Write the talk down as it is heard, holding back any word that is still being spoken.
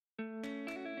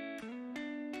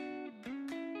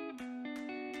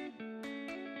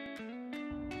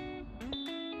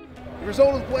The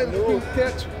result of the play, the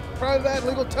catch, prior to that,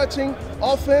 legal touching,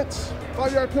 offense,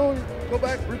 5-yard penalty, go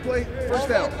back, replay, first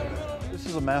down. This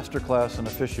is a master class in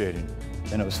officiating.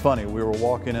 And it was funny, we were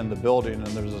walking in the building and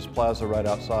there's this plaza right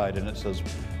outside and it says,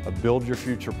 Build Your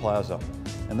Future Plaza.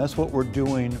 And that's what we're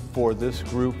doing for this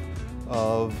group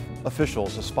of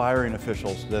officials, aspiring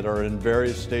officials that are in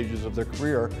various stages of their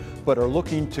career, but are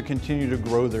looking to continue to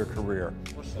grow their career.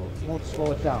 Won't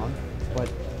slow it down,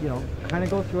 but kind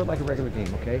of go through it like a regular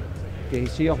game, okay? You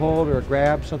see a hold or a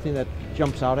grab, something that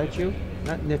jumps out at you,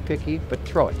 not nitpicky, but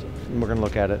throw it. And we're gonna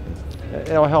look at it.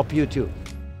 It'll help you too.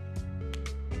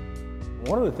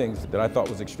 One of the things that I thought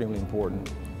was extremely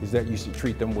important is that you should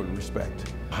treat them with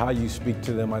respect. How you speak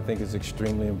to them, I think, is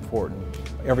extremely important.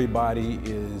 Everybody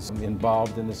is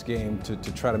involved in this game to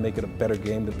try to make it a better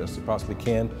game the best they possibly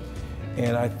can.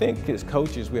 And I think as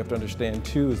coaches, we have to understand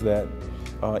too is that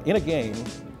in a game,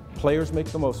 players make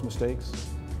the most mistakes,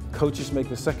 coaches make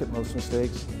the second most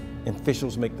mistakes, and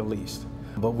officials make the least.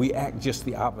 But we act just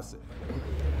the opposite.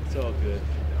 It's all good.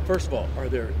 First of all, are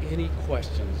there any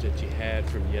questions that you had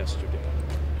from yesterday?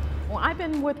 Well, I've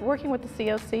been working with the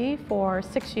COC for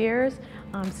 6 years,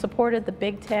 supported the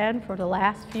Big Ten for the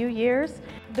last few years.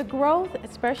 The growth,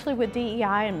 especially with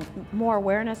DEI and more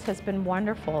awareness, has been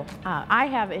wonderful. I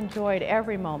have enjoyed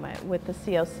every moment with the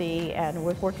COC and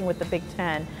with working with the Big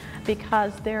Ten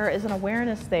because there is an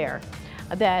awareness there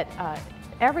that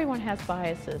everyone has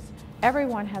biases,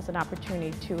 everyone has an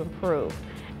opportunity to improve.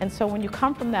 And so when you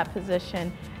come from that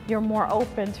position, you're more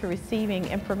open to receiving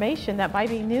information that might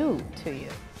be new to you.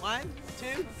 1,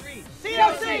 2, 3,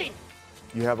 COC!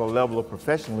 You have a level of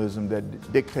professionalism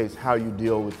that dictates how you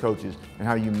deal with coaches and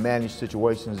how you manage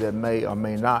situations that may or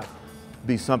may not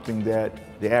be something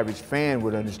that the average fan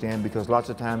would understand, because lots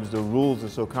of times the rules are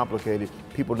so complicated,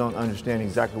 people don't understand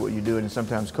exactly what you do, and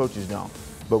sometimes coaches don't.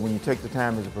 But when you take the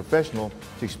time as a professional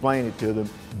to explain it to them,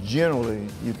 generally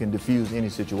you can diffuse any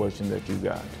situation that you've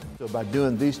got. So by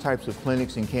doing these types of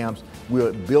clinics and camps,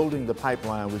 we're building the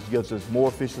pipeline, which gives us more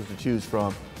officials to choose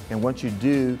from. And once you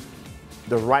do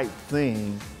the right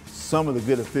thing, some of the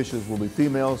good officials will be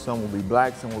female, some will be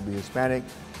black, some will be Hispanic.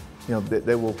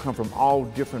 They will come from all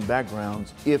different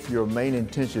backgrounds if your main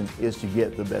intention is to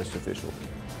get the best official.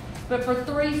 But for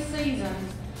 3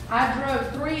 seasons, I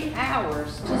drove 3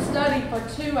 hours to study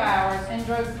for 2 hours and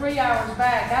drove 3 hours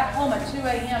back. Got home at 2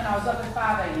 a.m. and I was up at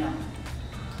 5 a.m.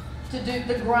 to do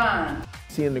the grind.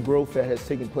 Seeing the growth that has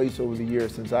taken place over the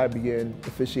years since I began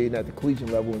officiating at the collegiate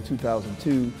level in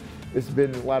 2002, it's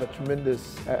been a lot of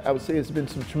tremendous, I would say it's been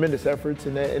some tremendous efforts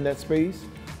in that space,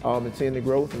 and seeing the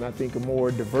growth. And I think a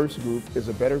more diverse group is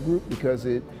a better group because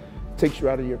it takes you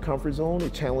out of your comfort zone,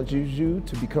 it challenges you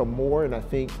to become more, and I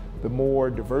think the more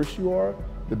diverse you are,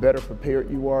 the better prepared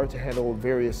you are to handle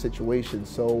various situations.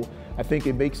 So I think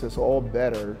it makes us all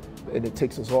better, and it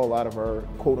takes us all out of our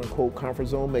quote-unquote comfort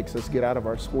zone, makes us get out of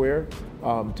our square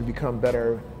to become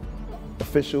better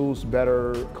officials,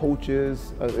 better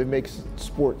coaches. It makes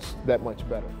sports that much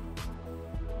better.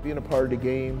 Being a part of the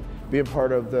game, being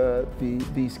part of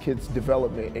these kids'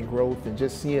 development and growth, and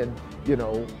just seeing,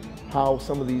 how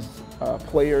some of these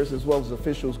players as well as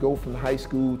officials go from the high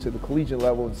school to the collegiate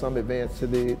level and some advance to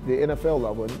the NFL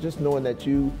level. And just knowing that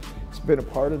you've been a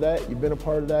part of that,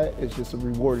 it's just a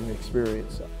rewarding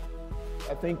experience.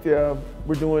 I think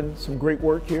we're doing some great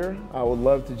work here. I would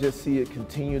love to just see it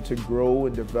continue to grow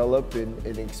and develop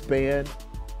and expand.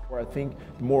 I think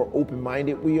the more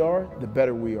open-minded we are, the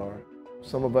better we are.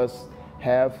 Some of us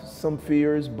have some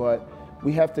fears, but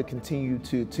we have to continue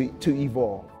to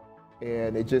evolve.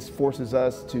 And it just forces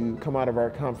us to come out of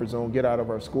our comfort zone, get out of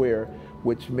our square,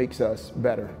 which makes us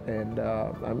better. And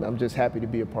I'm just happy to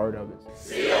be a part of it.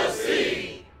 COC!